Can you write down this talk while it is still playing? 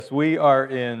We are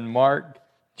in Mark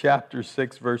chapter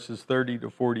 6, verses 30 to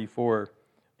 44.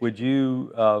 Would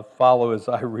you follow as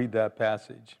I read that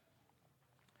passage?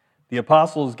 The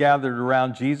apostles gathered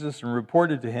around Jesus and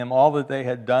reported to him all that they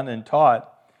had done and taught.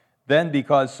 Then,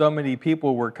 because so many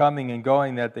people were coming and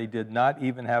going that they did not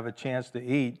even have a chance to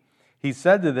eat, he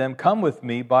said to them, "Come with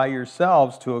me by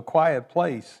yourselves to a quiet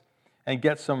place and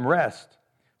get some rest."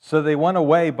 So they went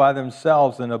away by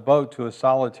themselves in a boat to a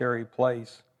solitary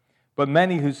place. But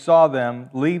many who saw them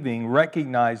leaving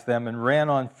recognized them and ran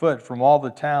on foot from all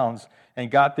the towns and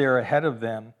got there ahead of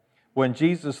them. When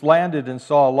Jesus landed and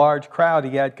saw a large crowd,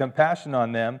 he had compassion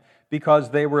on them because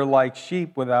they were like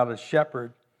sheep without a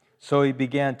shepherd. So he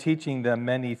began teaching them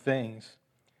many things.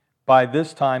 By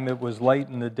this time it was late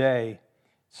in the day.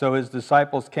 So his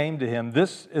disciples came to him.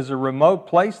 "This is a remote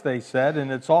place," they said,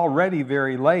 "and it's already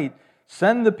very late.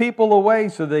 Send the people away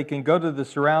so they can go to the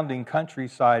surrounding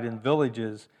countryside and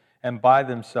villages and buy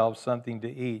themselves something to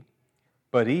eat."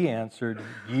 But he answered,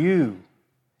 "You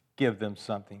give them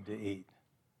something to eat."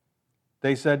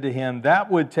 They said to him,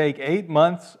 "That would take 8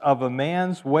 months of a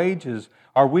man's wages.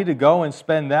 Are we to go and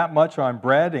spend that much on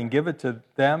bread and give it to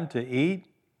them to eat?"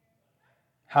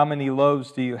 "How many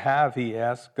loaves do you have?" he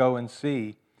asked. "Go and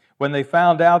see." When they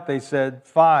found out, they said,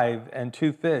 5 and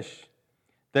 2 fish.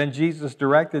 Then Jesus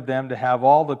directed them to have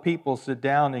all the people sit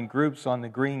down in groups on the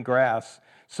green grass.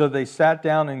 So they sat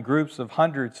down in groups of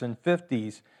hundreds and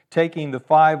fifties. Taking the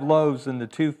 5 loaves and the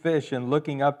 2 fish and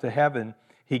looking up to heaven,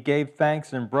 he gave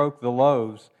thanks and broke the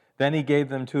loaves. Then he gave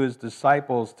them to his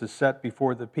disciples to set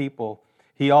before the people.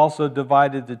 He also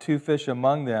divided the 2 fish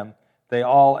among them. They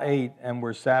all ate and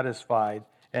were satisfied.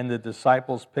 And the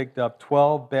disciples picked up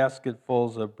 12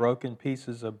 basketfuls of broken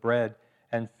pieces of bread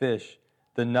and fish.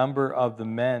 The number of the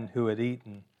men who had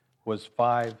eaten was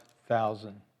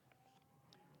 5,000.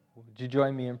 Would you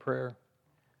join me in prayer?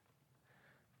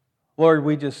 Lord,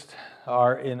 we just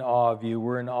are in awe of you.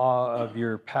 We're in awe of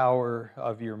your power,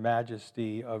 of your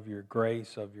majesty, of your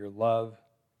grace, of your love,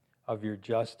 of your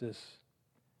justice.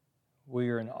 We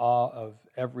are in awe of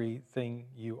everything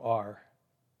you are.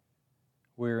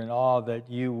 We're in awe that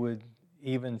you would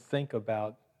even think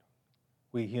about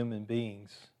we human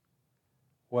beings.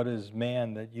 What is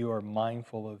man that you are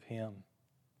mindful of him?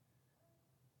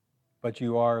 But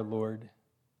you are, Lord.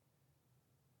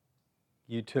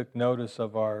 You took notice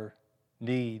of our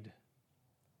need,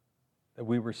 that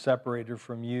we were separated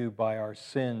from you by our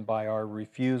sin, by our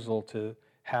refusal to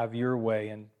have your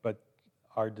way, but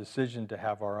our decision to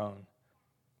have our own.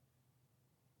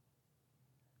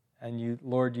 And you,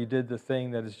 Lord, you did the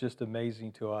thing that is just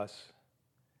amazing to us.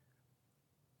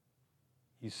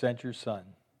 You sent your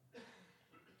Son,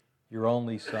 your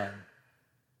only Son,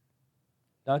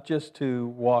 not just to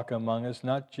walk among us,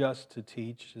 not just to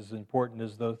teach, as important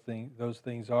as those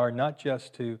things are, not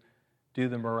just to do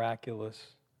the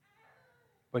miraculous,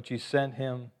 but you sent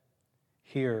him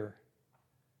here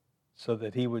so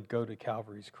that he would go to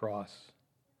Calvary's cross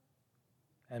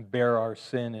and bear our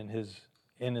sin in his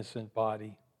innocent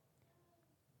body.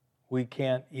 We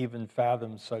can't even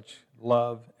fathom such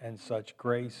love and such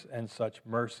grace and such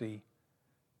mercy.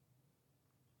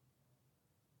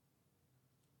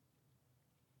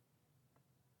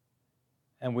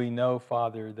 And we know,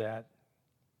 Father, that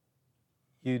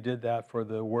you did that for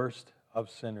the worst of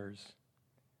sinners,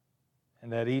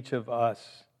 and that each of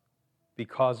us,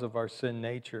 because of our sin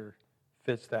nature,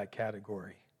 fits that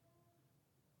category.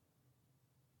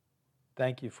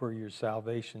 Thank you for your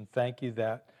salvation. Thank you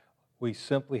that we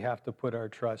simply have to put our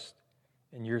trust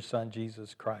in your Son,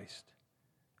 Jesus Christ,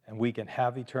 and we can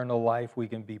have eternal life. We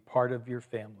can be part of your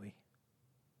family.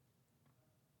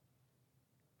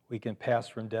 We can pass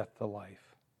from death to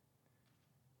life.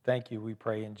 Thank you, we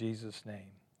pray in Jesus'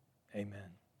 name.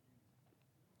 Amen.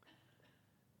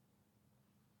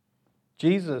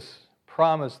 Jesus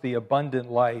promised the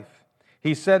abundant life.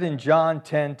 He said in John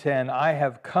 10:10, "I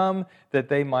have come that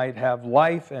they might have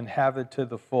life and have it to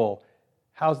the full."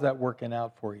 How's that working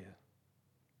out for you?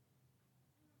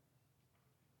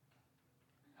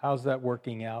 How's that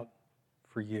working out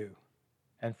for you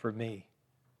and for me?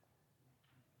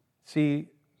 See,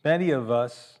 many of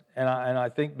us, and I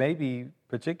think maybe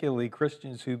particularly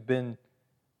Christians who've been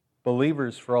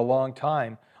believers for a long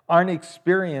time, aren't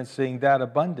experiencing that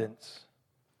abundance.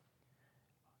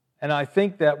 And I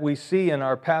think that we see in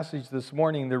our passage this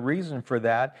morning the reason for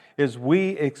that is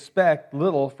we expect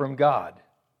little from God.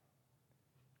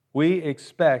 We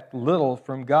expect little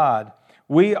from God.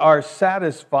 We are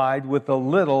satisfied with the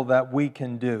little that we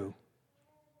can do.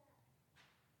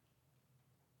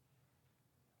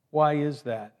 Why is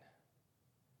that?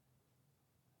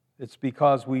 It's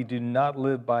because we do not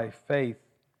live by faith,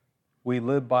 We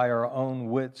live by our own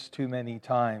wits too many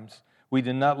times. We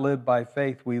do not live by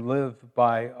faith. We live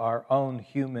by our own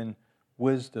human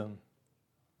wisdom.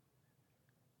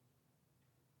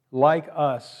 Like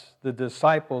us, the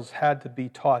disciples had to be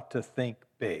taught to think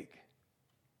big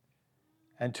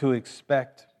and to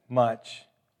expect much.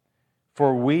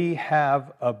 For we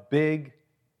have a big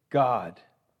God.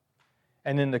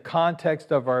 And in the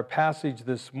context of our passage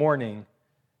this morning,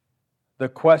 the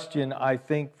question I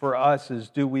think for us is,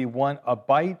 do we want a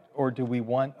bite or do we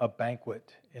want a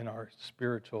banquet in our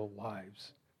spiritual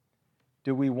lives?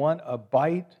 Do we want a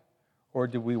bite or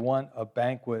do we want a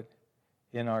banquet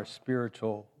in our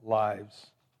spiritual lives?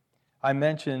 I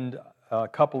mentioned a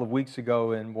couple of weeks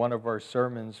ago in one of our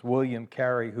sermons, William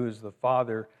Carey, who is the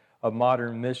father of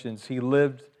modern missions. He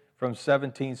lived from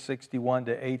 1761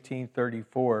 to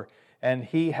 1834, and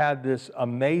he had this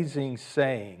amazing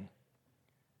saying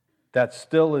that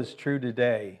still is true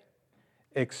today.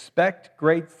 Expect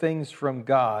great things from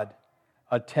God,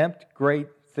 attempt great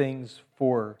things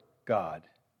for God.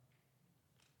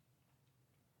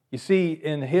 You see,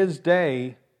 in his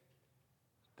day,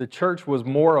 the church was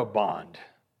moribund.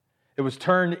 It was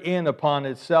turned in upon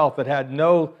itself. It had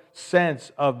no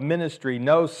sense of ministry,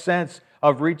 no sense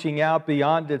of reaching out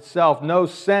beyond itself, no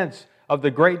sense of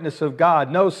the greatness of God,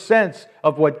 no sense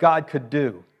of what God could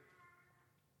do.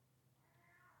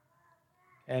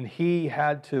 And he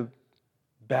had to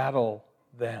battle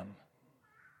them.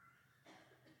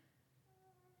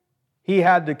 He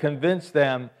had to convince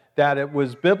them that it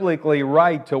was biblically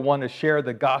right to want to share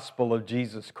the gospel of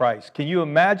Jesus Christ. Can you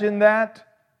imagine that?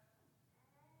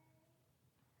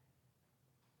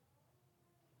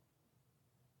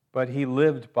 But he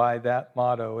lived by that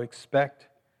motto: expect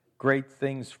great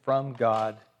things from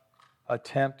God,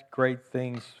 attempt great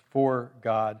things for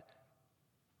God.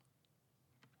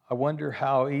 I wonder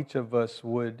how each of us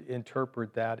would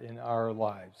interpret that in our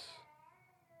lives.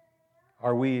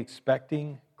 Are we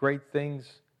expecting great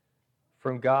things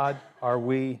from God? Are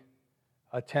we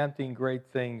attempting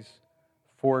great things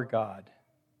for God?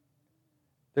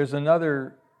 There's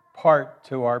another part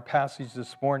to our passage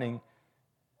this morning,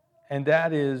 and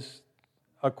that is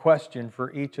a question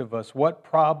for each of us. What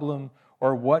problem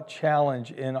or what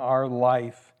challenge in our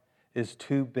life is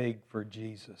too big for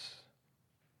Jesus?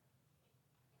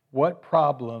 What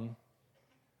problem,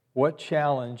 what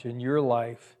challenge in your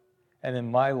life and in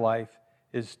my life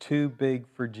is too big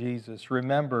for Jesus?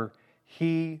 Remember,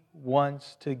 He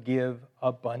wants to give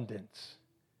abundance.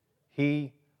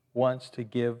 He wants to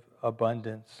give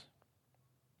abundance.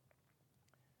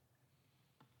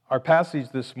 Our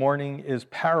passage this morning is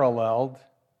paralleled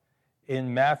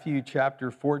in Matthew chapter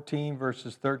 14,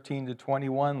 verses 13 to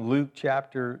 21, Luke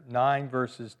chapter 9,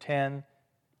 verses 10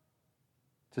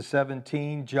 to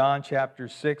 17, John chapter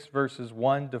 6, verses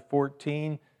 1 to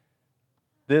 14.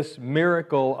 This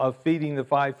miracle of feeding the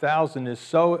 5,000 is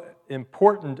so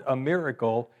important a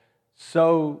miracle,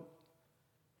 so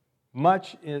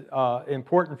much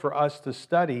important for us to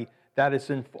study, that it's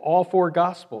in all four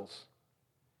Gospels.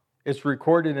 It's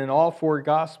recorded in all four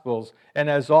Gospels, and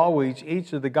as always,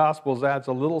 each of the Gospels adds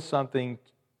a little something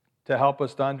to help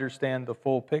us to understand the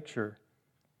full picture.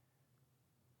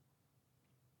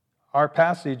 Our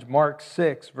passage, Mark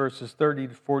 6, verses 30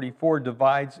 to 44,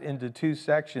 divides into two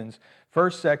sections.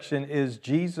 First section is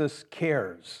Jesus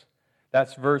cares.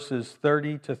 That's verses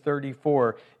 30 to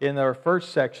 34. In our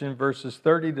first section, verses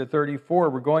 30 to 34,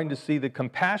 we're going to see the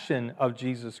compassion of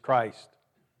Jesus Christ.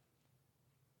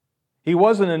 He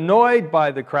wasn't annoyed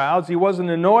by the crowds. He wasn't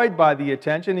annoyed by the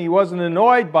attention. He wasn't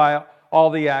annoyed by all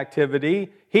the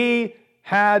activity. He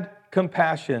had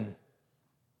compassion.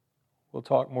 We'll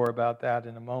talk more about that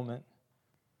in a moment.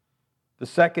 The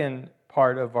second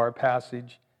part of our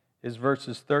passage is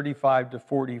verses 35 to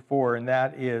 44, and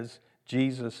that is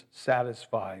Jesus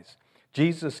satisfies.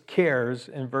 Jesus cares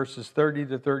in verses 30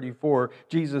 to 34.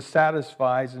 Jesus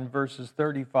satisfies in verses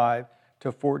 35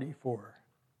 to 44.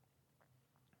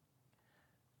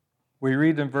 We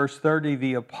read in verse 30,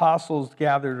 the apostles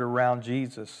gathered around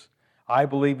Jesus. I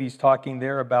believe he's talking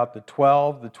there about the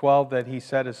 12 that he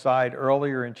set aside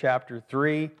earlier in chapter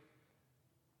 3.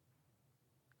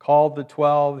 Called the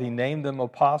 12, he named them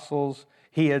apostles.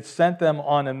 He had sent them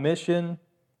on a mission.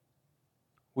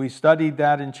 We studied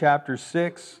that in chapter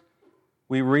 6.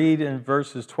 We read in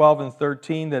verses 12 and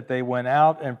 13 that they went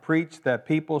out and preached that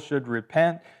people should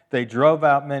repent. They drove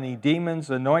out many demons,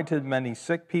 anointed many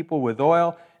sick people with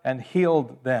oil, and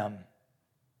healed them.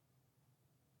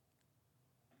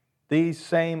 These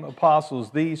same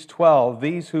apostles, these 12,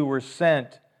 these who were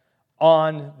sent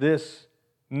on this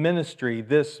ministry,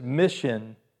 this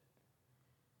mission,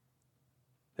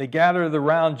 They gathered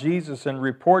around Jesus and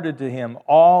reported to him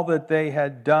all that they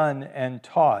had done and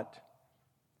taught.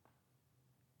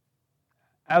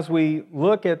 As we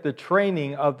look at the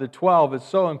training of the 12, it's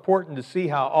so important to see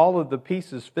how all of the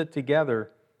pieces fit together.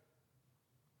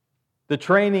 The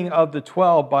training of the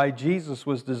 12 by Jesus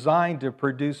was designed to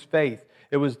produce faith.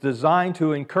 It was designed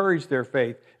to encourage their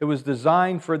faith. It was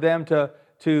designed for them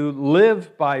to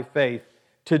live by faith,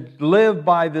 to live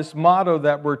by this motto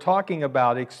that we're talking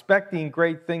about, expecting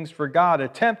great things for God,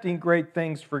 attempting great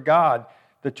things for God.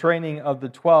 The training of the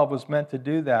 12 was meant to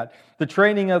do that. The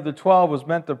training of the 12 was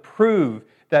meant to prove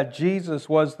that Jesus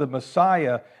was the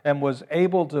Messiah and was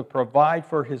able to provide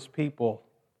for his people.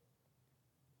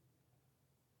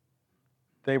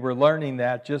 They were learning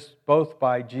that just both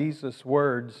by Jesus'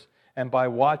 words and by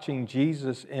watching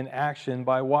Jesus in action,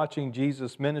 by watching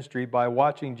Jesus' ministry, by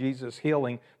watching Jesus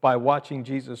healing, by watching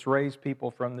Jesus raise people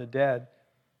from the dead.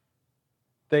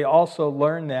 They also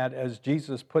learned that as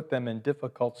Jesus put them in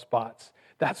difficult spots.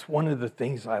 That's one of the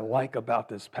things I like about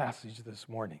this passage this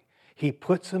morning. He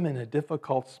puts them in a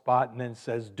difficult spot and then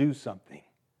says, do something.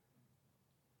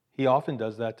 He often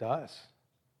does that to us.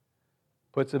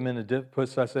 Puts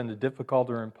us in a difficult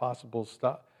or impossible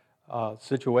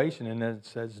situation, and then it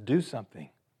says, do something.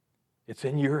 It's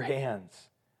in your hands,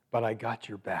 but I got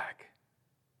your back.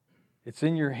 It's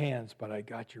in your hands, but I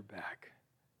got your back.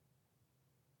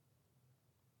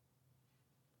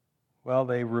 Well,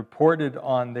 they reported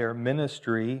on their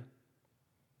ministry,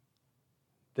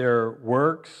 their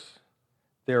works,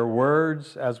 their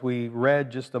words, as we read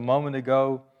just a moment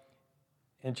ago.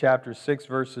 In chapter 6,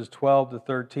 verses 12 to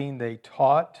 13, they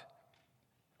taught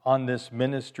on this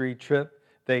ministry trip.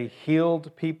 They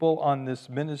healed people on this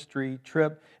ministry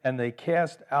trip, and they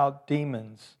cast out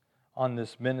demons on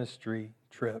this ministry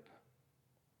trip.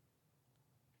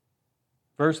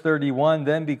 Verse 31,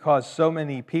 then because so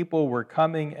many people were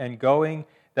coming and going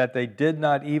that they did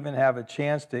not even have a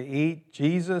chance to eat,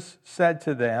 Jesus said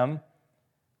to them,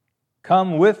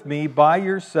 come with me by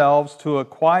yourselves to a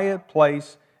quiet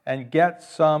place and get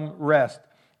some rest.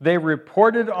 They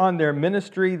reported on their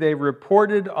ministry. They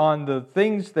reported on the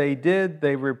things they did.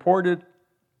 They reported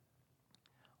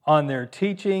on their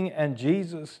teaching. And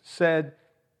Jesus said,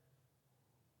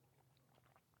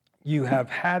 you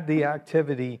have had the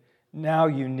activity, now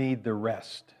you need the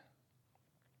rest.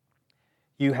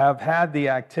 You have had the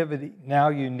activity, now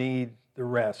you need the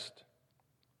rest.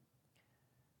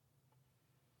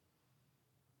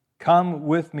 Come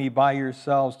with me by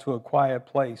yourselves to a quiet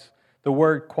place. The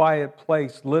word quiet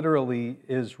place literally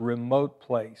is remote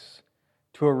place.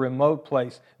 To a remote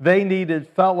place. They needed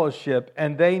fellowship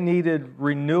and they needed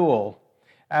renewal.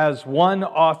 As one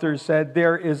author said,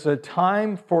 there is a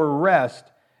time for rest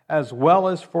as well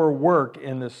as for work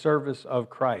in the service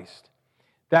of Christ.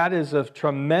 That is a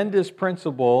tremendous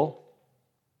principle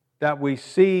that we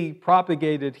see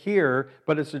propagated here,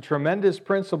 but it's a tremendous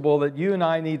principle that you and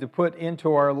I need to put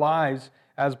into our lives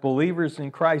as believers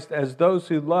in Christ, as those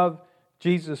who love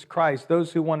Jesus Christ,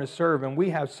 those who want to serve. And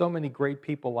we have so many great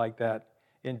people like that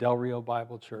in Del Rio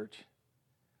Bible Church.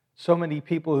 So many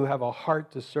people who have a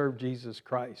heart to serve Jesus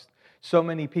Christ. So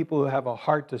many people who have a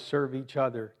heart to serve each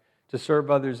other, to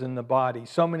serve others in the body.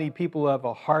 So many people who have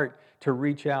a heart to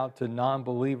reach out to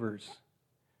non-believers.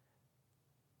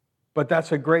 But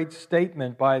that's a great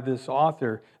statement by this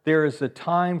author. There is a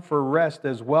time for rest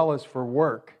as well as for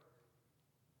work.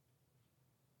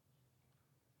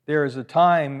 There is a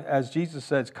time, as Jesus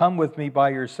says, come with me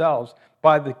by yourselves.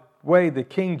 By the way, the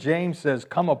King James says,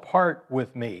 come apart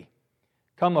with me.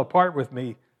 Come apart with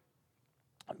me.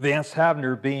 Vance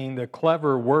Havner, being the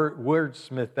clever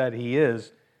wordsmith that he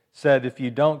is, said, if you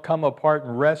don't come apart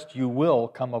and rest, you will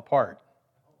come apart.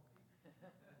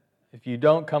 If you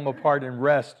don't come apart and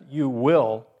rest, you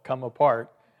will come apart.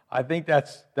 I think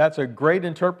that's a great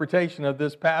interpretation of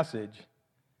this passage.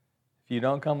 If you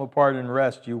don't come apart and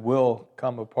rest, you will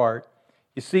come apart.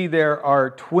 You see, there are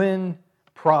twin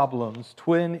problems,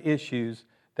 twin issues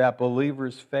that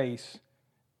believers face.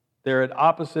 They're at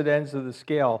opposite ends of the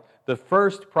scale. The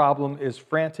first problem is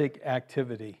frantic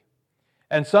activity.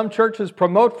 And some churches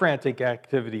promote frantic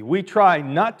activity. We try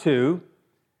not to.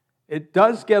 It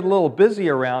does get a little busy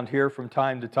around here from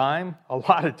time to time, a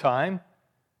lot of time.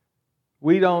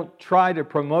 We don't try to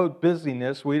promote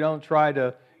busyness. We don't try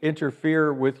to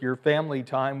interfere with your family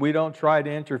time. We don't try to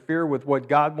interfere with what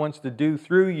God wants to do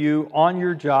through you on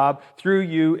your job, through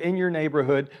you in your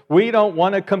neighborhood. We don't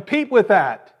want to compete with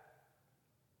that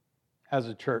as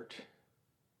a church.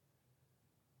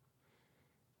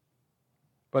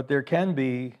 But there can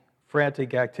be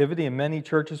frantic activity, and many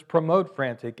churches promote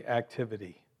frantic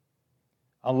activity.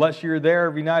 Unless you're there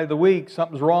every night of the week,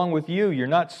 something's wrong with you. You're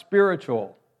not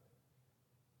spiritual.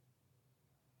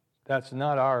 That's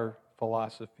not our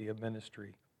philosophy of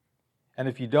ministry. And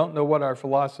if you don't know what our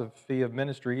philosophy of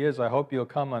ministry is, I hope you'll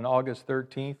come on August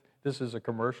 13th. This is a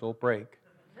commercial break.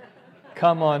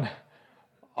 Come on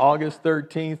August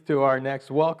 13th to our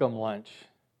next welcome lunch,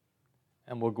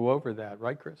 and we'll go over that.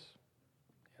 Right, Chris?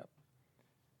 Yep.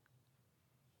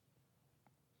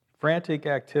 Frantic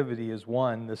activity is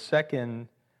one. The second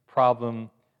problem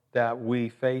that we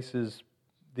face is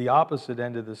the opposite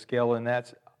end of the scale, and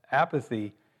that's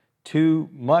apathy. Too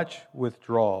much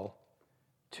withdrawal.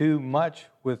 Too much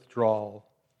withdrawal.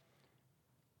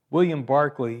 William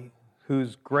Barclay,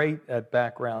 who's great at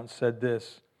background, said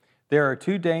this: there are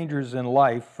two dangers in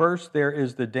life. First, there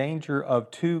is the danger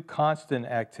of too constant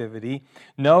activity.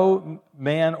 No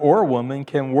man or woman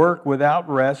can work without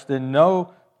rest, and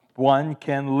no one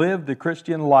can live the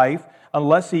Christian life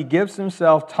unless he gives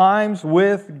himself times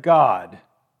with God.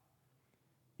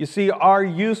 You see, our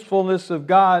usefulness of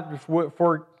God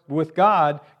with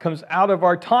God comes out of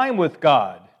our time with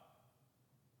God.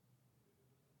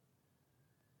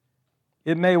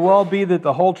 It may well be that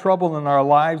the whole trouble in our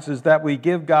lives is that we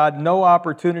give God no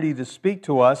opportunity to speak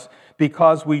to us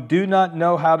because we do not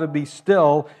know how to be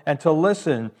still and to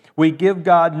listen. We give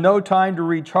God no time to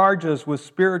recharge us with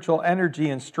spiritual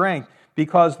energy and strength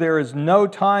because there is no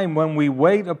time when we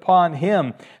wait upon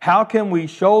Him. How can we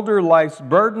shoulder life's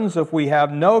burdens if we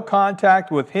have no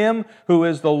contact with Him who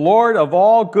is the Lord of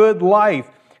all good life?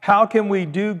 How can we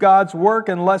do God's work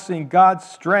unless in God's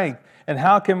strength? And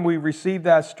how can we receive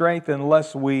that strength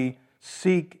unless we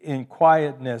seek in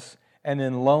quietness and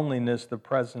in loneliness the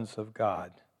presence of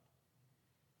God?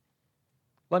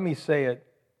 Let me say it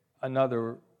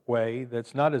another way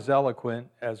that's not as eloquent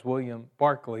as William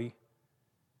Barclay,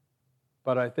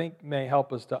 but I think may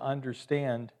help us to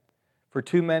understand. For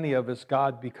too many of us,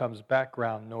 God becomes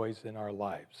background noise in our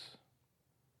lives.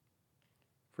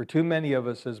 For too many of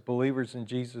us as believers in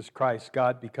Jesus Christ,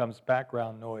 God becomes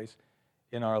background noise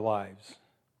in our lives.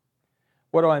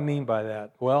 What do I mean by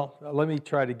that? Well, let me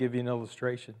try to give you an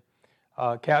illustration.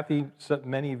 Kathy,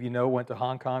 many of you know, went to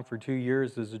Hong Kong for 2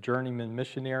 years as a journeyman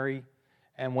missionary.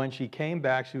 And when she came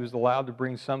back, she was allowed to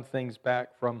bring some things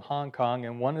back from Hong Kong.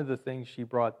 And one of the things she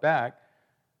brought back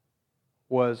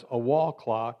was a wall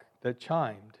clock that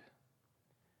chimed.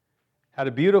 Had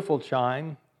a beautiful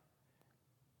chime,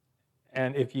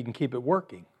 and if you can keep it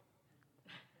working.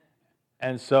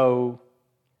 And so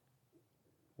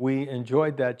we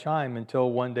enjoyed that chime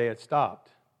until one day it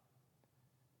stopped.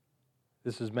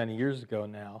 This is many years ago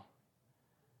now.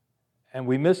 And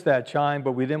we missed that chime,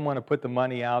 but we didn't want to put the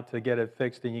money out to get it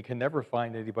fixed, and you can never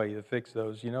find anybody to fix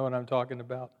those. You know what I'm talking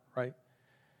about, right?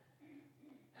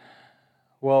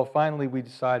 Well, finally we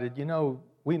decided,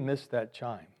 we missed that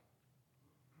chime.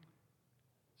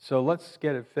 So let's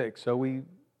get it fixed. So we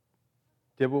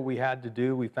did what we had to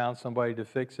do. We found somebody to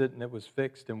fix it, and it was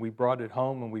fixed, and we brought it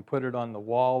home, and we put it on the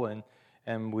wall,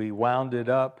 and we wound it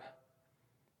up.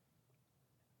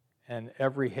 And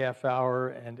every half hour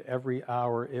and every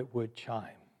hour it would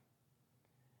chime.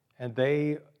 And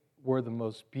they were the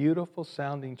most beautiful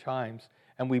sounding chimes.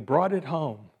 And we brought it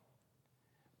home,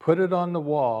 put it on the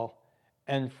wall,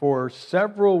 and for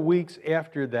several weeks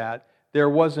after that, there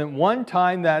wasn't one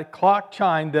time that clock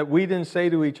chimed that we didn't say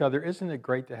to each other, "Isn't it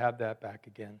great to have that back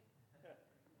again?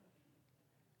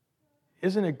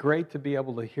 Isn't it great to be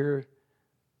able to hear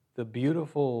the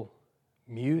beautiful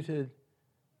muted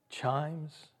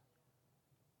chimes?"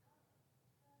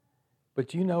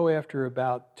 But after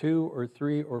about 2 or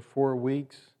 3 or 4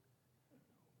 weeks,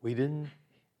 we didn't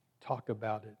talk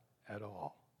about it at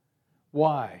all.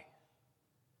 Why?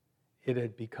 It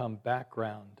had become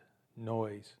background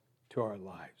noise to our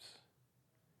lives.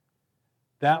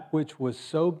 That which was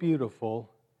so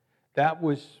beautiful, that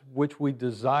which we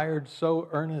desired so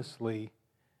earnestly,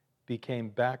 became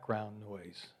background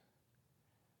noise.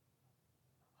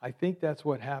 I think that's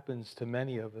what happens to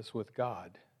many of us with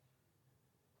God.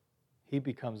 He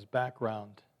becomes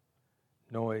background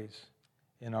noise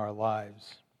in our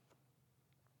lives.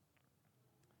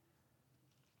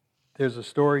 There's a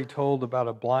story told about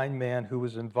a blind man who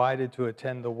was invited to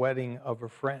attend the wedding of a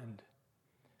friend.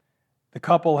 The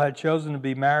couple had chosen to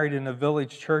be married in a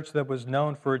village church that was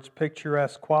known for its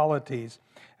picturesque qualities.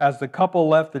 As the couple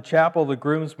left the chapel, the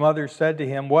groom's mother said to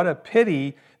him, "What a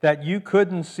pity that you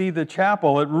couldn't see the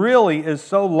chapel. It really is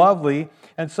so lovely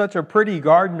and such a pretty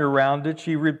garden around it."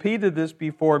 She repeated this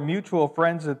before mutual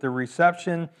friends at the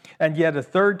reception, and yet a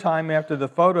third time after the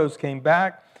photos came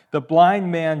back, the blind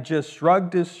man just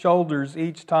shrugged his shoulders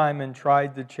each time and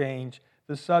tried to change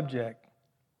the subject.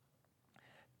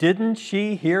 Didn't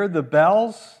she hear the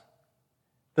bells?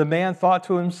 The man thought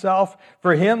to himself.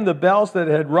 For him, the bells that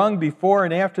had rung before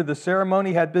and after the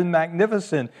ceremony had been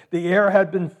magnificent. The air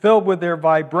had been filled with their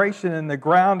vibration, and the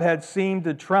ground had seemed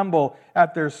to tremble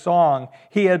at their song.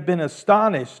 He had been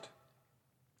astonished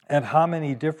at how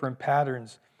many different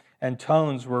patterns and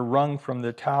tones were rung from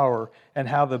the tower, and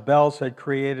how the bells had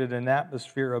created an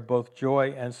atmosphere of both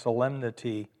joy and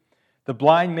solemnity. The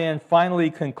blind man finally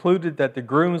concluded that the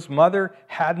groom's mother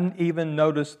hadn't even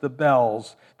noticed the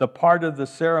bells, the part of the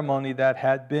ceremony that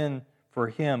had been, for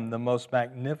him, the most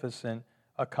magnificent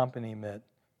accompaniment.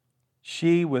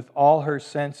 She, with all her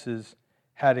senses,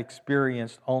 had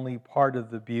experienced only part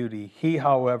of the beauty. He,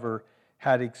 however,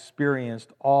 had experienced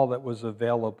all that was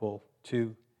available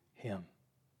to him.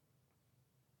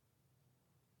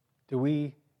 Do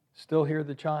we still hear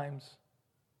the chimes?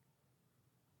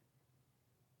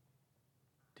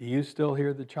 Do you still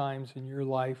hear the chimes in your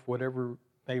life, whatever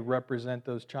may represent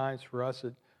those chimes? For us,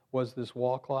 it was this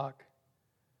wall clock.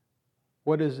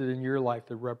 What is it in your life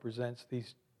that represents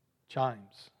these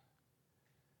chimes?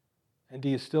 And do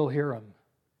you still hear them?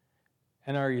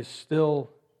 And are you still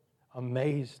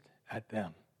amazed at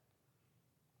them?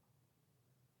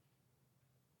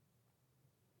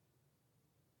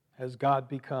 Has God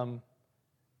become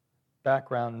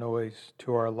background noise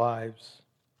to our lives?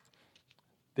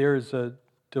 There's a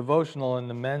devotional in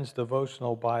the men's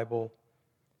devotional Bible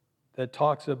that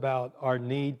talks about our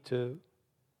need to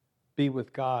be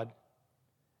with God.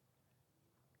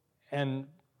 And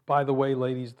by the way,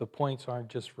 ladies, the points aren't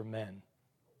just for men.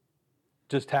 It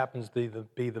just happens to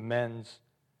be the men's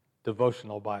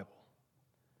devotional Bible.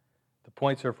 The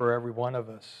points are for every one of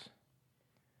us.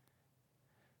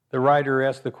 The writer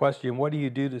asked the question, what do you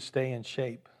do to stay in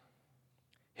shape?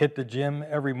 Hit the gym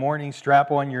every morning,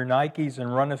 strap on your Nikes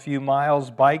and run a few miles,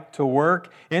 bike to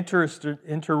work.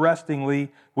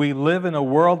 Interestingly, we live in a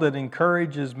world that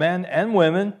encourages men and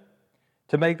women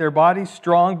to make their bodies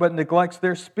strong but neglects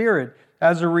their spirit.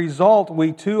 As a result,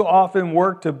 we too often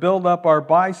work to build up our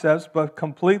biceps but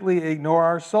completely ignore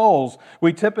our souls.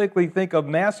 We typically think of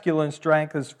masculine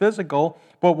strength as physical,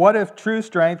 but what if true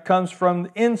strength comes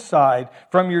from inside,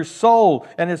 from your soul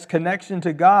and its connection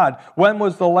to God? When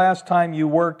was the last time you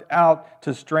worked out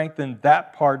to strengthen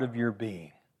that part of your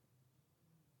being?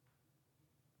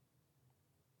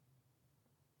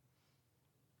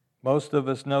 Most of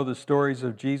us know the stories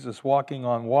of Jesus walking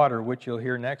on water, which you'll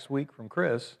hear next week from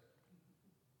Chris,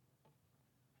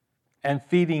 and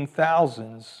feeding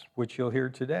thousands, which you'll hear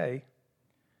today.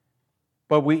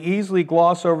 But we easily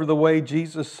gloss over the way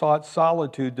Jesus sought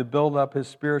solitude to build up his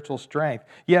spiritual strength.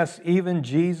 Yes, even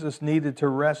Jesus needed to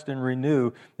rest and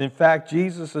renew. In fact,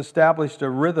 Jesus established a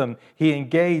rhythm. He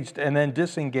engaged and then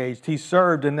disengaged. He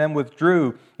served and then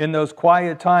withdrew. In those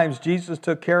quiet times, Jesus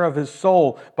took care of his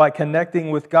soul by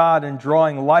connecting with God and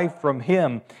drawing life from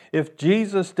him. If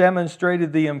Jesus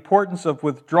demonstrated the importance of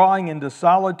withdrawing into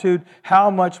solitude, how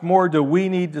much more do we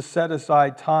need to set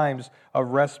aside times of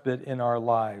respite in our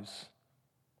lives?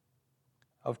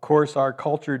 Of course, our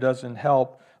culture doesn't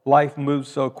help. Life moves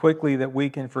so quickly that we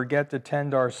can forget to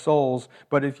tend our souls.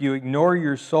 But if you ignore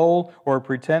your soul or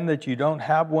pretend that you don't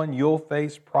have one, you'll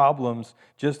face problems,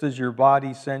 just as your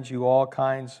body sends you all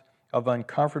kinds of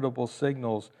uncomfortable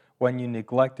signals when you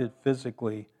neglect it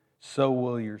physically, so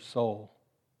will your soul.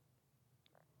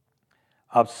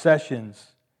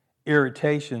 Obsessions,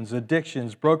 irritations,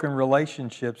 addictions, broken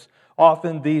relationships,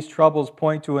 often these troubles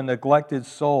point to a neglected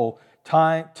soul.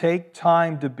 Take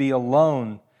time to be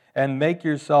alone and make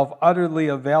yourself utterly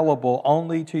available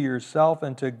only to yourself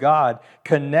and to God.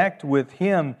 Connect with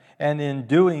him, and in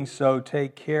doing so,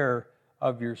 take care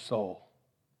of your soul.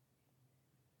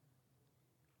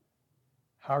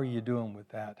 How are you doing with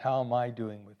that? How am I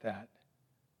doing with that?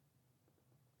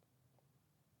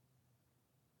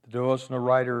 The devotional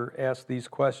writer asked these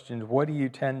questions. What do you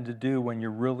tend to do when you're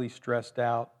really stressed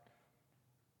out?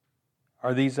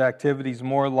 Are these activities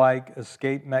more like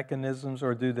escape mechanisms,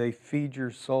 or do they feed your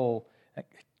soul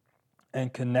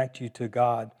and connect you to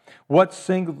God? What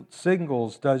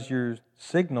signals does your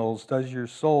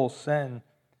soul send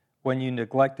when you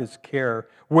neglect its care?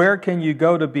 Where can you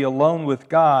go to be alone with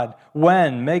God?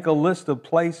 When? Make a list of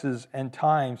places and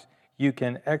times you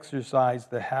can exercise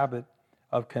the habit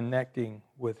of connecting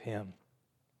with him.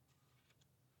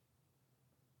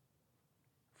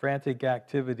 Frantic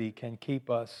activity can keep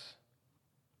us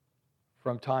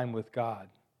from time with God.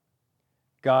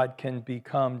 God can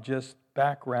become just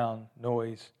background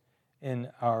noise in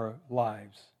our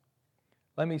lives.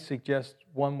 Let me suggest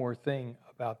one more thing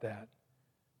about that.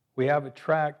 We have a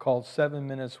track called 7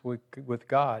 Minutes with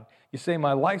God. You say,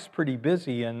 my life's pretty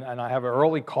busy and I have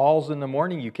early calls in the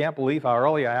morning. You can't believe how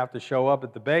early I have to show up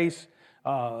at the base,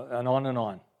 and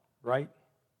on, right?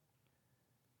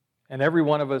 And every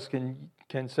one of us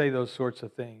can say those sorts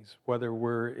of things, whether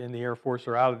we're in the Air Force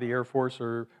or out of the Air Force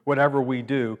or whatever we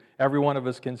do. Every one of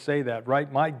us can say that,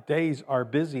 right? My days are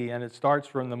busy, and it starts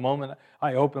from the moment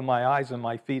I open my eyes and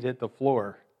my feet hit the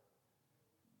floor.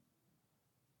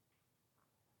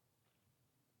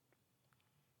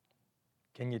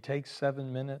 Can you take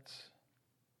 7 minutes?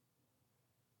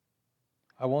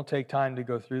 I won't take time to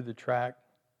go through the track.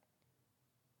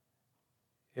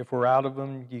 If we're out of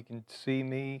them, you can see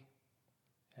me,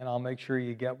 and I'll make sure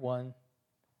you get one.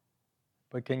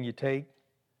 But can you take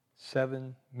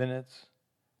 7 minutes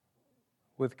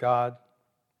with God?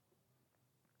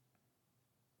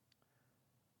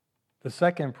 The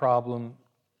second problem,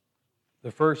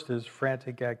 the first is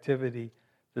frantic activity.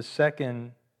 The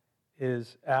second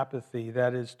is apathy,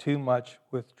 that is too much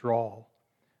withdrawal.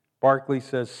 Barclay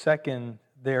says, second,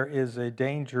 there is a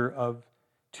danger of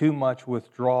too much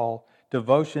withdrawal.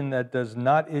 Devotion that does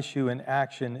not issue in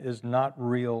action is not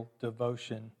real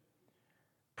devotion.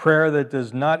 Prayer that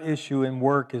does not issue in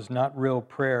work is not real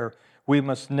prayer. We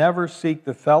must never seek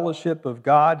the fellowship of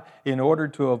God in order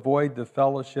to avoid the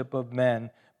fellowship of men,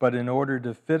 but in order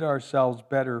to fit ourselves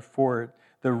better for it.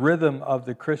 The rhythm of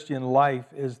the Christian life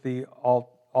is the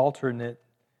alternate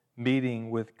meeting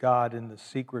with God in the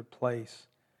secret place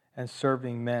and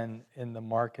serving men in the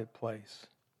marketplace.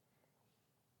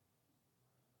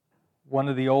 One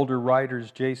of the older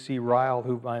writers, J.C. Ryle,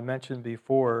 who I mentioned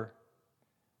before,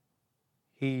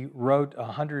 he wrote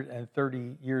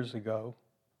 130 years ago,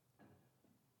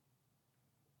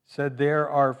 said, there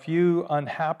are few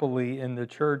unhappily in the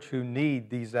church who need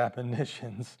these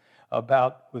admonitions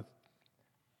about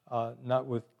not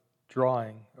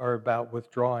withdrawing or about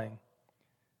withdrawing.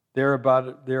 There are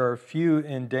but few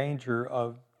in danger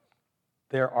of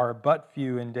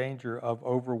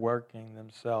overworking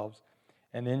themselves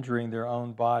and injuring their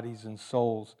own bodies and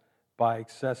souls by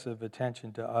excessive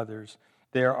attention to others.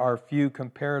 There are few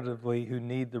comparatively who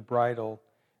need the bridle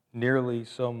nearly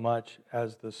so much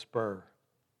as the spur.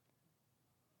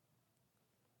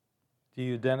 Do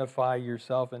you identify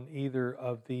yourself in either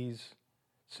of these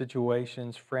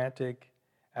situations? Frantic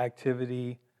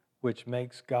activity, which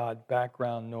makes God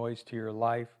background noise to your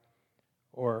life,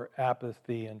 or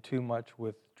apathy and too much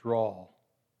withdrawal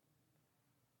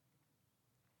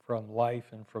from life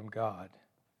and from God?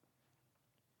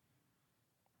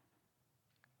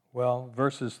 Well,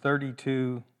 verses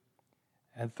 32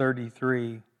 and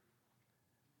 33,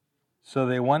 so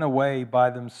they went away by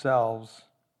themselves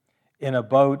in a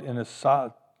boat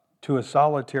to a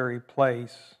solitary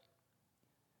place.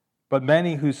 But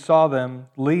many who saw them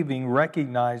leaving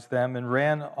recognized them and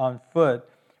ran on foot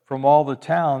from all the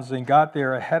towns and got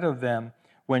there ahead of them.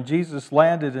 When Jesus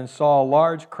landed and saw a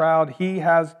large crowd, he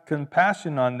has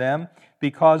compassion on them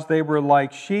because they were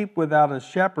like sheep without a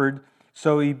shepherd.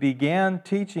 So he began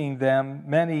teaching them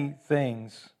many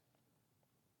things.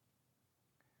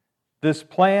 This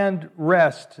planned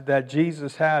rest that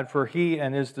Jesus had for he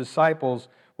and his disciples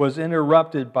was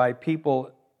interrupted by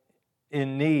people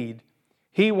in need.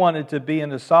 He wanted to be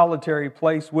in a solitary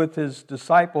place with his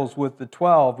disciples, with the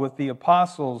 12, with the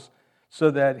apostles,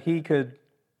 so that he could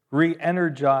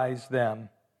re-energize them.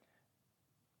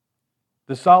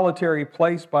 The solitary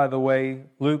place, by the way,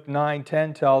 Luke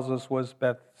 9:10 tells us, was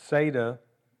Bethsaida.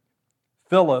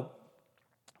 Philip,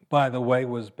 by the way,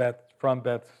 was from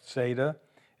Bethsaida.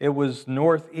 It was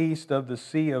northeast of the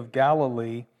Sea of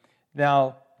Galilee.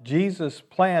 Now, Jesus'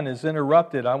 plan is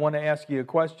interrupted. I want to ask you a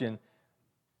question.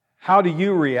 How do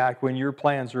you react when your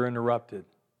plans are interrupted?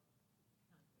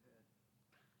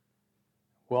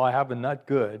 Well, I have a nut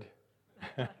good.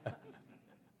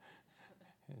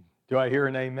 Do I hear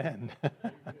an amen?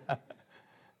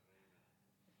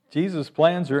 Jesus'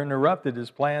 plans are interrupted.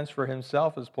 His plans for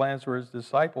himself, his plans for his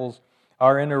disciples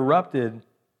are interrupted.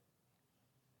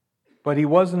 But he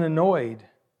wasn't annoyed.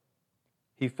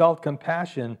 He felt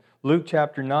compassion. Luke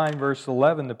chapter 9, verse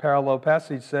 11, the parallel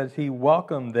passage says he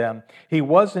welcomed them. He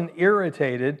wasn't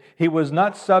irritated. He was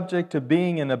not subject to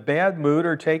being in a bad mood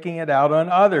or taking it out on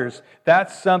others.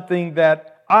 That's something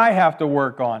that I have to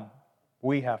work on.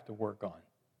 We have to work on.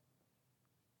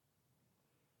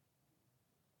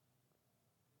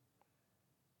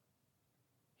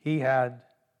 He had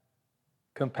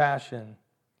compassion.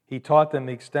 He taught them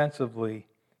extensively.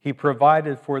 He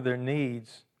provided for their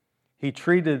needs. He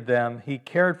treated them, he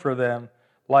cared for them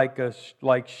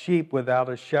like sheep without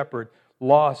a shepherd,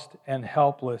 lost and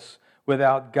helpless,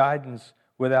 without guidance,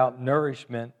 without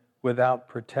nourishment, without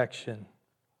protection.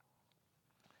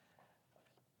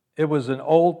 It was an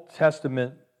Old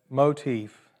Testament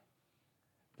motif,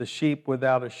 the sheep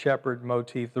without a shepherd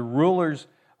motif. The rulers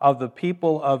of the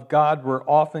people of God were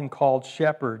often called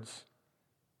shepherds.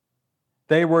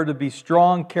 They were to be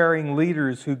strong, caring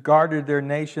leaders who guarded their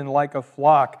nation like a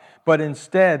flock, but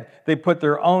instead they put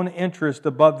their own interest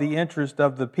above the interest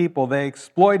of the people. They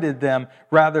exploited them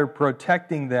rather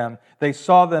protecting them. They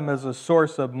saw them as a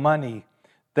source of money.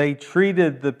 They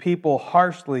treated the people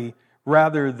harshly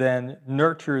rather than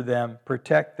nurture them,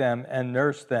 protect them, and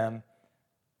nurse them.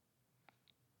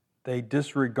 They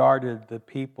disregarded the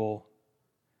people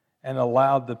and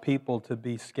allowed the people to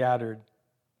be scattered.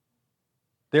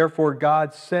 Therefore,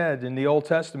 God said in the Old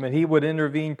Testament He would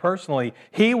intervene personally.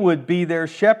 He would be their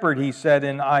shepherd, He said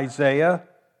in Isaiah.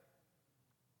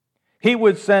 He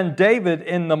would send David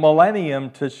in the millennium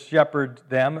to shepherd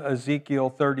them, Ezekiel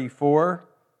 34.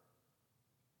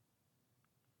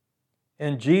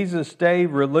 In Jesus' day,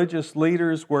 religious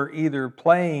leaders were either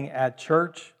playing at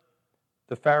church,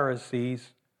 the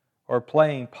Pharisees, or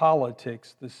playing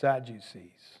politics, the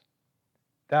Sadducees.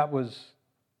 That was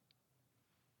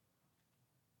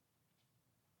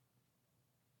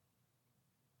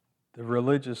the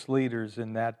religious leaders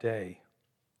in that day.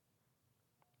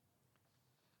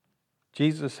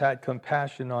 Jesus had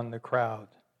compassion on the crowd.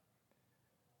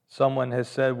 Someone has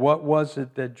said, what was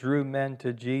it that drew men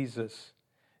to Jesus?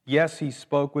 Yes, He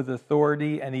spoke with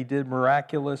authority and He did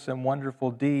miraculous and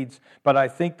wonderful deeds, but I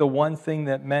think the one thing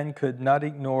that men could not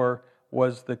ignore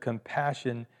was the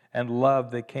compassion and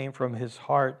love that came from His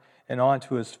heart and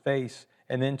onto His face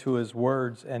and into His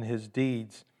words and His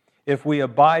deeds. If we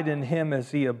abide in Him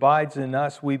as He abides in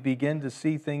us, we begin to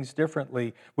see things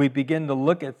differently. We begin to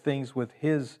look at things with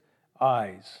His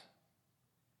eyes.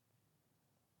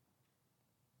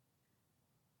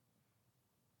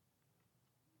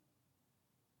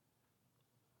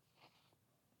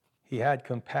 He had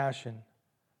compassion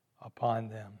upon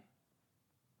them.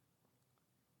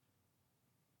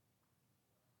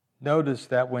 Notice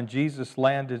that when Jesus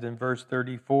landed in verse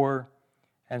 34,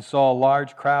 and saw a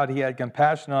large crowd, He had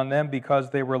compassion on them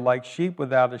because they were like sheep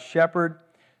without a shepherd.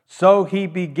 So He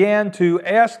began to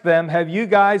ask them, have you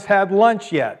guys had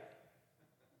lunch yet?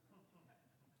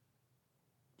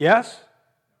 Yes?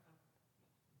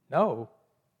 No.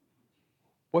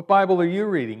 What Bible are you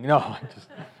reading? No,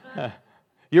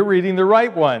 you're reading the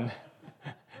right one.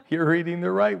 You're reading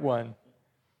the right one.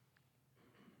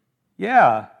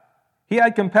 Yeah. He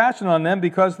had compassion on them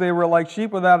because they were like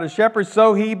sheep without a shepherd,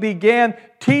 so He began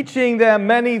teaching them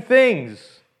many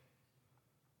things.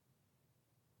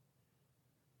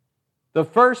 The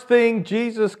first thing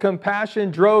Jesus' compassion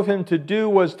drove Him to do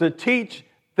was to teach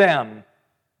them.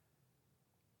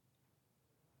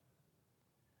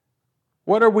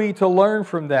 What are we to learn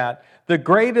from that? The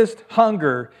greatest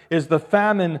hunger is the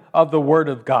famine of the Word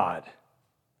of God.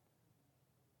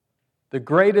 The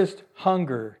greatest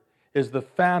hunger is the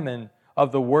famine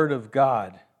of the Word of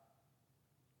God.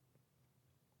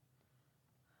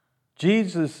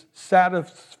 Jesus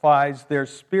satisfies their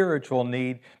spiritual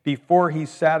need before He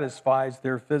satisfies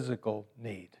their physical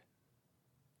need.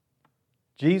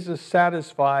 Jesus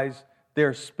satisfies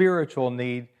their spiritual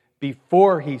need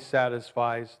before He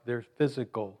satisfies their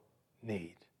physical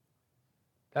need.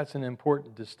 That's an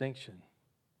important distinction.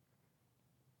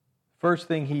 First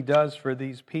thing He does for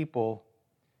these people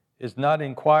is not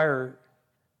inquire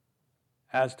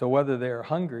as to whether they are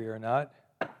hungry or not,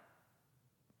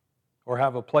 or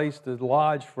have a place to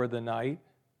lodge for the night.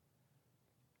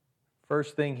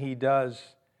 First thing He does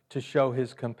to show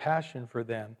His compassion for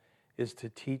them is to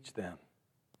teach them.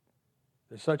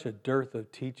 There's such a dearth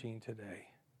of teaching today.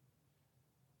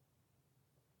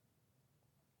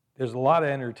 There's a lot of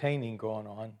entertaining going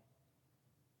on.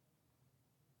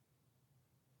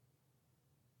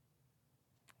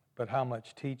 But how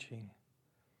much teaching?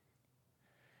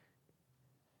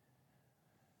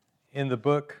 In the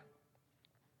book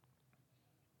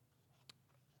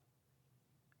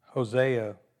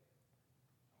Hosea,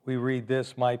 we read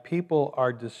this, my people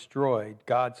are destroyed,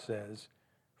 God says,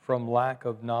 from lack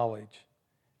of knowledge.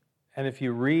 And if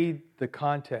you read the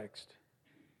context,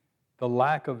 the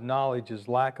lack of knowledge is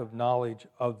lack of knowledge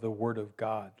of the Word of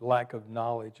God, lack of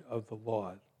knowledge of the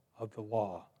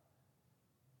law.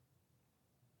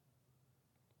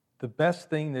 The best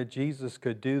thing that Jesus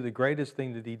could do, the greatest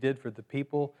thing that He did for the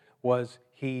people, was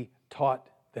He taught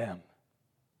them.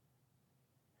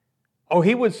 Oh,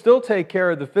 He would still take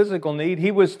care of the physical need.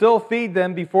 He would still feed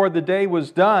them before the day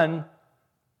was done,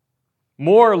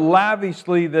 more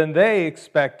lavishly than they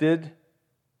expected.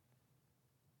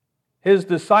 His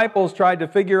disciples tried to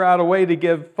figure out a way to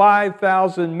give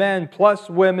 5,000 men plus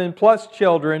women plus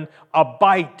children a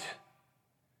bite.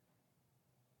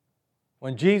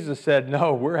 When Jesus said,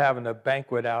 no, we're having a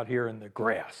banquet out here in the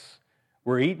grass.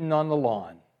 We're eating on the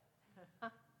lawn.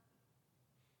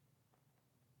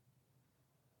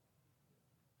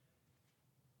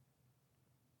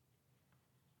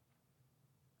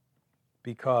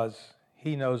 Because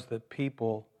he knows that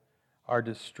people are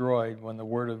destroyed when the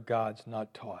Word of God's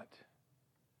not taught.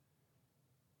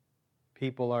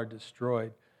 People are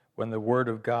destroyed when the Word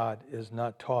of God is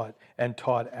not taught and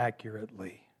taught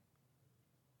accurately.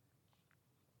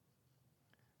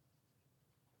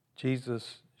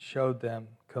 Jesus showed them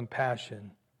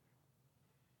compassion.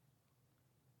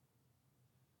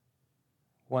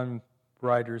 One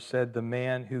writer said, the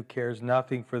man who cares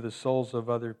nothing for the souls of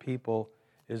other people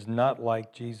is not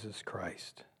like Jesus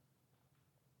Christ.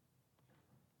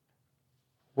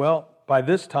 Well, by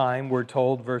this time, we're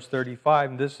told, verse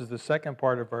 35, and this is the second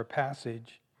part of our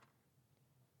passage.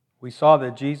 We saw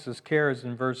that Jesus cares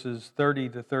in verses 30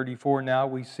 to 34. Now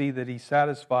we see that he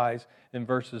satisfies in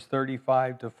verses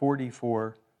 35 to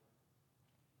 44.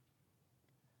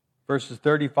 Verses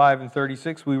 35 and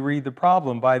 36, we read the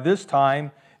problem. By this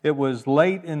time, it was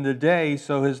late in the day,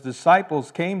 so his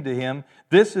disciples came to him.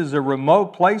 This is a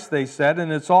remote place, they said,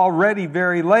 and it's already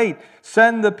very late.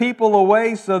 Send the people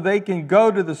away so they can go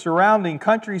to the surrounding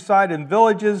countryside and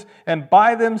villages and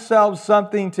buy themselves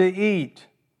something to eat.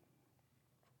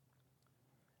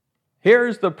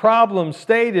 Here's the problem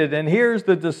stated, and here's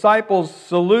the disciples'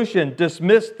 solution.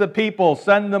 Dismiss the people,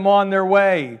 send them on their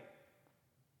way.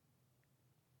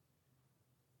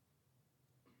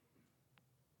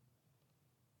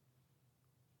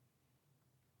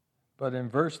 But in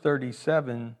verse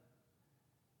 37,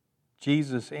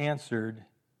 Jesus answered,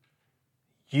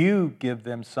 you give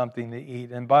them something to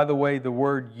eat. And by the way, the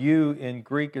word you in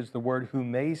Greek is the word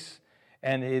humes,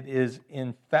 and it is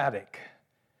emphatic.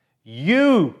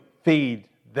 You feed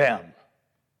them.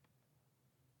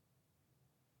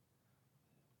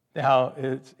 Now,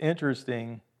 it's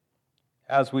interesting,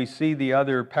 as we see the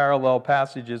other parallel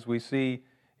passages we see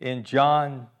in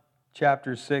John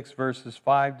chapter 6, verses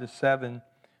 5 to 7,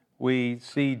 we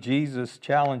see Jesus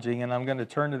challenging, and I'm going to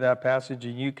turn to that passage,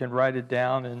 and you can write it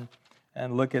down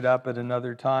and look it up at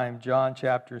another time. John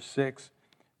chapter 6,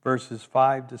 verses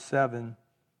 5 to 7.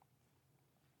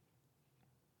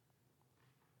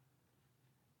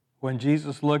 When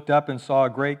Jesus looked up and saw a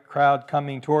great crowd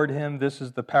coming toward him, this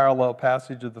is the parallel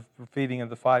passage of the feeding of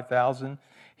the 5,000.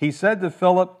 He said to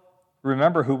Philip,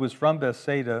 remember, who was from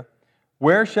Bethsaida,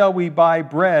 where shall we buy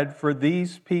bread for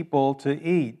these people to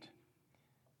eat?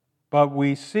 But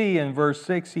we see in verse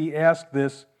 6, he asked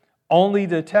this only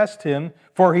to test him,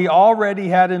 for he already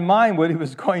had in mind what he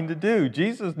was going to do.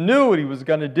 Jesus knew what he was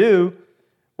going to do.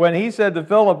 When he said to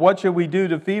Philip, what should we do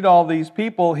to feed all these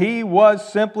people? He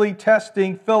was simply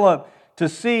testing Philip to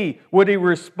see, would he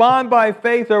respond by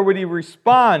faith or would he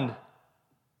respond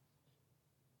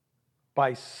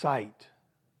by sight?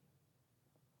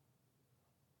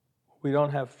 We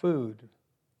don't have food.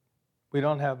 We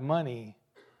don't have money.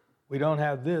 We don't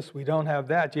have this, we don't have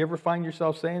that. Do you ever find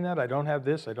yourself saying that? I don't have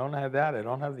this, I don't have that, I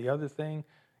don't have the other thing.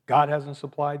 God hasn't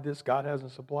supplied this, God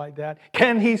hasn't supplied that.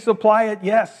 Can he supply it?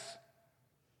 Yes.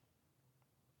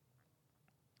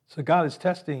 So God is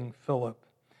testing Philip.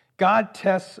 God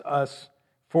tests us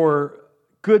for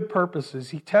good purposes.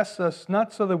 He tests us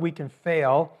not so that we can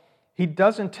fail. He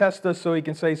doesn't test us so he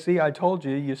can say, see, I told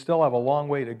you, you still have a long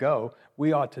way to go.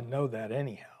 We ought to know that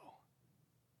anyhow.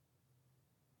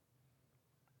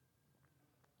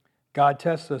 God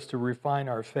tests us to refine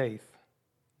our faith.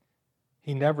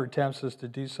 He never tempts us to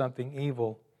do something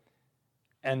evil.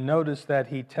 And notice that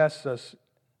he tests us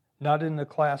not in the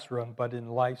classroom, but in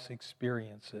life's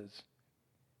experiences.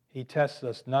 He tests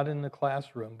us not in the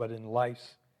classroom, but in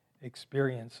life's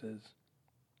experiences.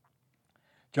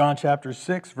 John chapter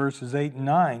 6, verses 8 and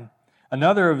 9.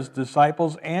 Another of his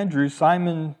disciples, Andrew,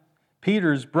 Simon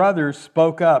Peter's brother,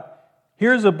 spoke up.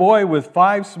 Here's a boy with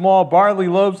 5 small barley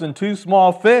loaves and 2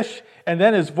 small fish. And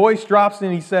then his voice drops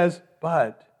and he says,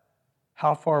 but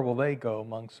how far will they go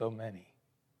among so many?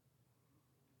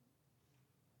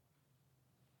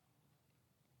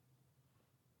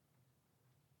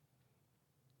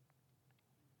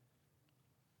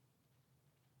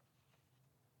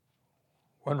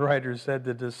 One writer said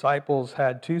the disciples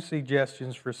had 2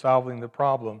 suggestions for solving the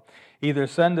problem. Either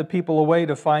send the people away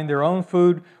to find their own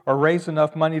food or raise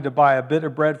enough money to buy a bit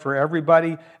of bread for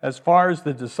everybody. As far as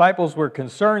the disciples were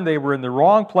concerned, they were in the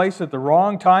wrong place at the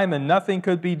wrong time and nothing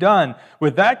could be done.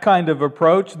 With that kind of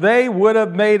approach, they would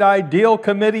have made ideal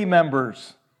committee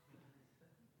members.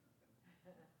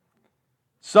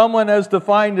 Someone has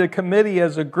defined a committee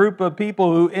as a group of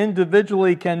people who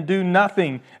individually can do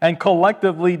nothing and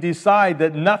collectively decide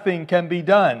that nothing can be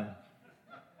done.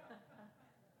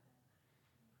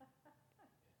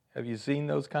 Have you seen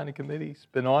those kind of committees?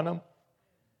 Been on them?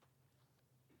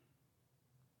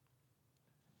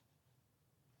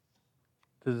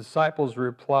 The disciples'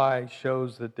 reply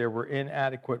shows that there were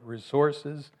inadequate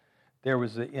resources. There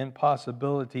was the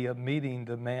impossibility of meeting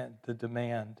the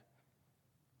demand.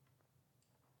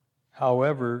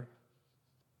 However,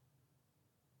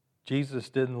 Jesus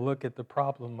didn't look at the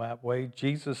problem that way.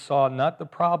 Jesus saw not the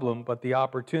problem, but the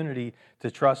opportunity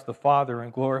to trust the Father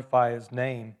and glorify His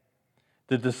name.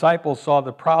 The disciples saw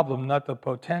the problem, not the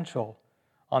potential,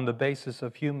 on the basis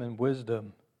of human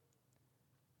wisdom.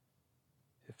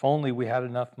 If only we had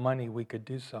enough money, we could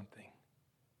do something.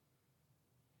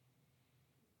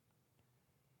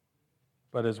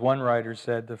 But as one writer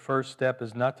said, the first step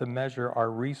is not to measure our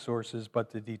resources,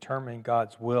 but to determine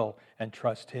God's will and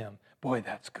trust Him. Boy,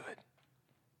 that's good.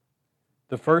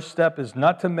 The first step is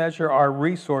not to measure our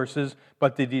resources,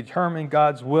 but to determine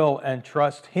God's will and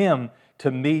trust Him to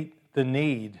meet the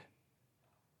need.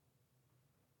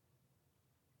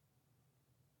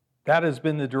 That has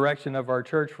been the direction of our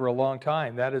church for a long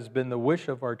time. That has been the wish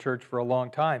of our church for a long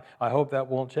time. I hope that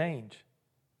won't change.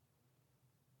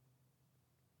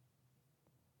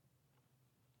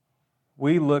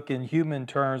 We look in human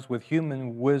terms with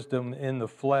human wisdom in the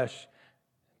flesh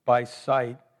by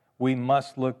sight. We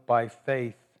must look by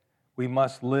faith. We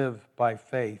must live by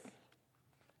faith.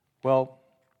 Well,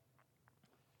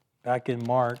 back in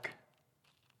Mark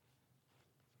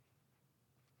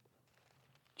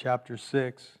chapter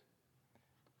 6,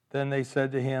 then they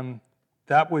said to him,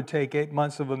 that would take 8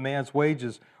 months of a man's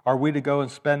wages. Are we to go and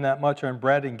spend that much on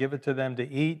bread and give it to them to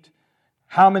eat?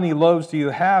 How many loaves do you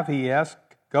have, he asked.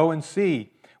 Go and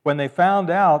see. When they found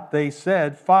out, they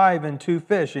said 5 and 2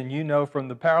 fish. And you know from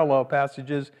the parallel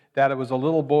passages that it was a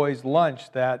little boy's lunch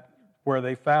where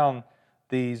they found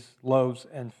these loaves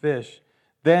and fish.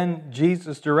 Then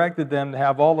Jesus directed them to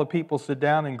have all the people sit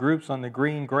down in groups on the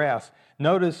green grass.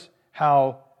 Notice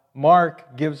how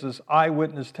Mark gives us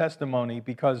eyewitness testimony,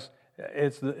 because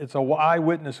it's an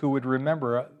eyewitness who would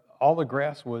remember all the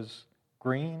grass was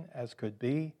green as could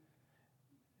be.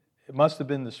 It must have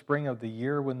been the spring of the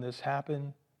year when this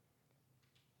happened.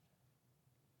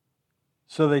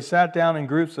 So they sat down in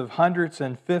groups of hundreds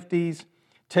and fifties,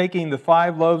 taking the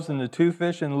 5 loaves and the 2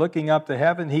 fish and looking up to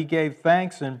heaven, he gave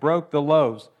thanks and broke the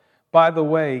loaves. By the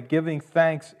way, giving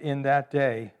thanks in that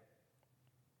day,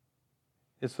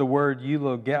 it's the word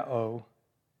eulogeo.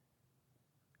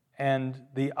 And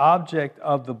the object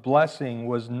of the blessing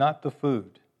was not the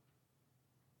food.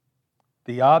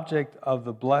 The object of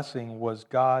the blessing was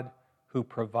God who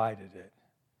provided it.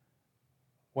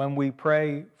 When we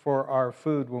pray for our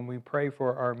food, when we pray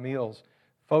for our meals,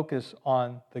 focus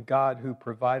on the God who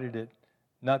provided it,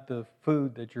 not the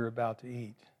food that you're about to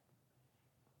eat.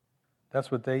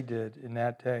 That's what they did in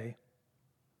that day.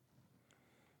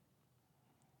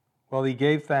 Well, he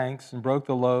gave thanks and broke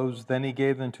the loaves. Then he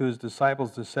gave them to his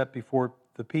disciples to set before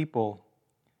the people.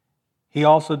 He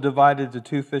also divided the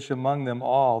 2 fish among them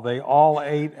all. They all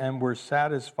ate and were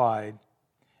satisfied.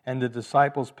 And the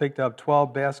disciples picked up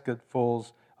 12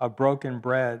 basketfuls of broken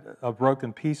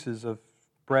pieces of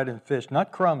bread and fish.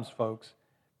 Not crumbs, folks.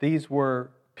 These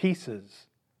were pieces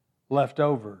left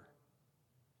over,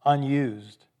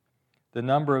 unused. The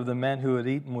number of the men who had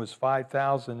eaten was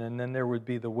 5,000, and then there would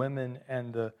be the women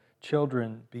and the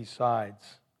children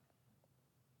besides.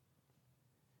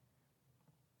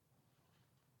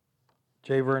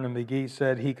 J. Vernon McGee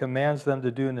said, he commands them to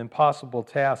do an impossible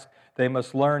task. They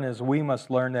must learn, as we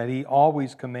must learn, that he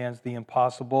always commands the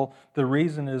impossible. The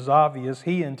reason is obvious.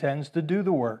 He intends to do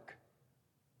the work.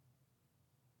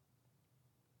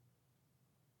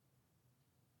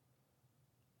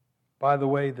 By the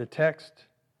way, the text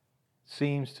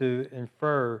seems to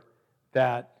infer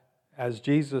that as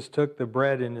Jesus took the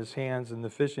bread in his hands and the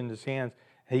fish in his hands,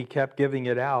 he kept giving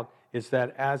it out. It's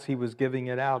that as he was giving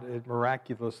it out, it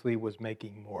miraculously was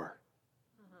making more.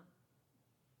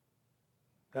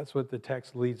 That's what the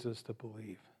text leads us to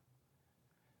believe.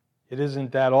 It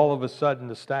isn't that all of a sudden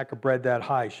the stack of bread that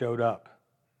high showed up.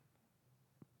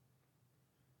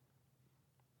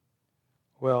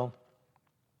 Well,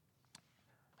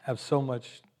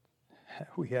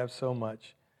 we have so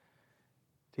much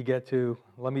to get to.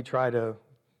 Let me try to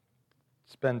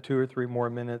spend 2 or 3 more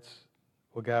minutes.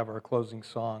 We'll have our closing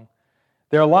song.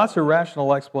 There are lots of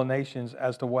rational explanations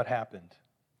as to what happened.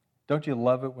 Don't you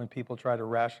love it when people try to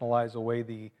rationalize away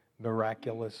the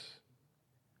miraculous?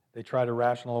 They try to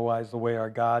rationalize away our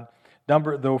God.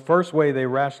 The first way they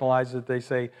rationalize it, they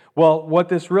say, well, what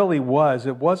this really was,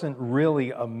 it wasn't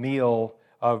really a meal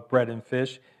of bread and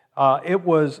fish. It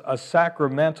was a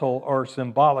sacramental or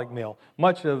symbolic meal,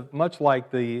 much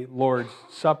like the Lord's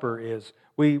Supper is.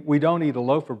 We don't eat a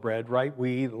loaf of bread, right?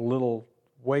 We eat a little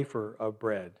wafer of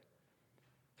bread.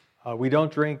 We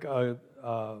don't drink a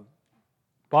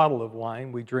bottle of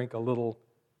wine. We drink a little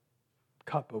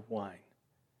cup of wine.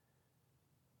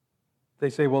 They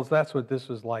say, well, that's what this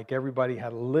was like. Everybody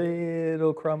had a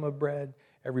little crumb of bread.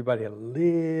 Everybody had a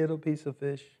little piece of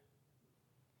fish.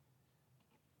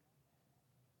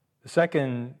 The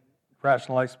second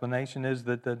rational explanation is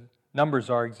that the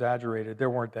numbers are exaggerated. There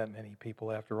weren't that many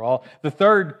people after all. The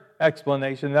third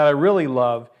explanation that I really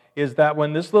love is that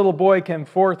when this little boy came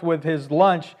forth with his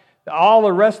lunch, all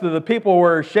the rest of the people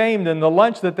were ashamed, and the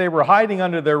lunch that they were hiding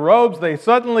under their robes, they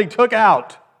suddenly took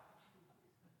out.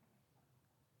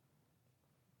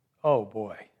 Oh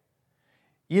boy.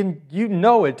 You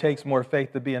know it takes more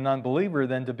faith to be an unbeliever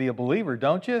than to be a believer,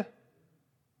 don't you?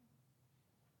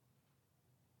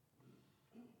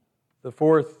 The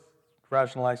fourth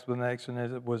rational explanation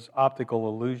is it was optical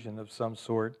illusion of some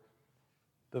sort.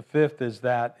 The fifth is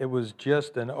that it was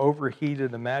just an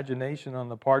overheated imagination on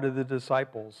the part of the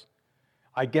disciples.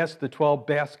 I guess the 12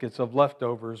 baskets of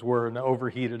leftovers were an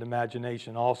overheated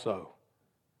imagination also.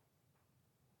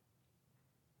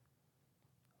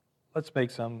 Let's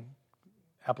make some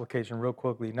application real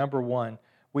quickly. Number one,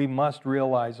 we must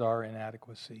realize our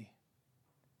inadequacy.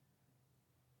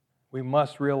 We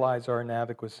must realize our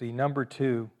inadequacy. Number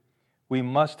two, we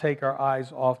must take our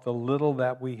eyes off the little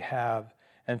that we have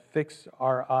and fix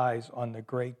our eyes on the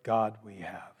great God we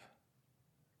have.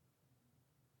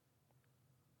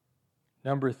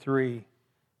 Number three,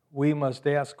 we must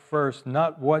ask first,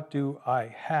 not what do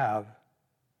I have,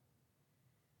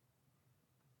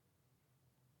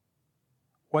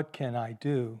 what can I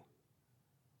do?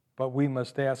 But we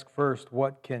must ask first,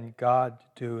 what can God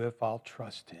do if I'll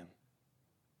trust Him?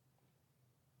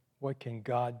 What can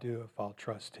God do if I'll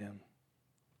trust Him?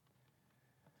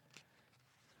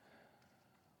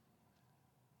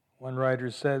 One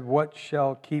writer said, what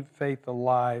shall keep faith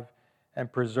alive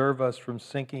and preserve us from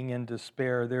sinking in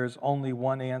despair? There is only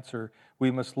one answer. We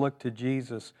must look to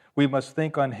Jesus. We must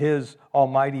think on His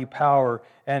almighty power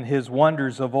and His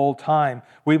wonders of old time.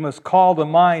 We must call to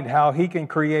mind how He can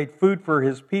create food for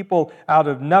His people out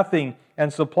of nothing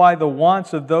and supply the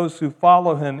wants of those who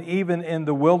follow Him, even in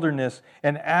the wilderness.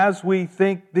 And as we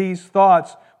think these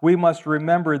thoughts, we must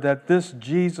remember that this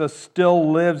Jesus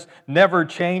still lives, never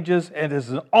changes, and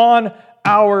is on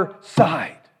our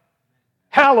side.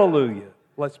 Hallelujah.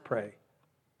 Let's pray.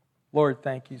 Lord,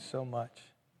 thank you so much.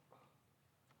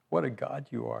 What a God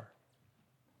you are.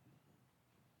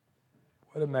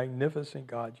 What a magnificent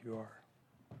God you are.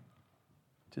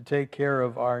 To take care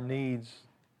of our needs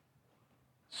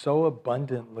so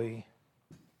abundantly.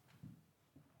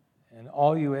 And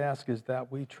all you ask is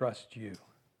that we trust you.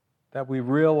 That we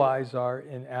realize our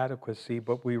inadequacy,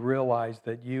 but we realize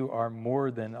that you are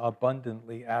more than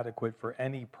abundantly adequate for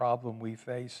any problem we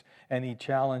face, any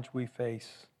challenge we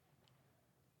face.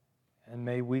 And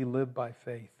may we live by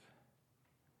faith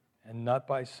and not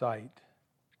by sight.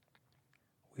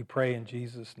 We pray in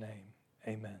Jesus' name.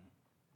 Amen.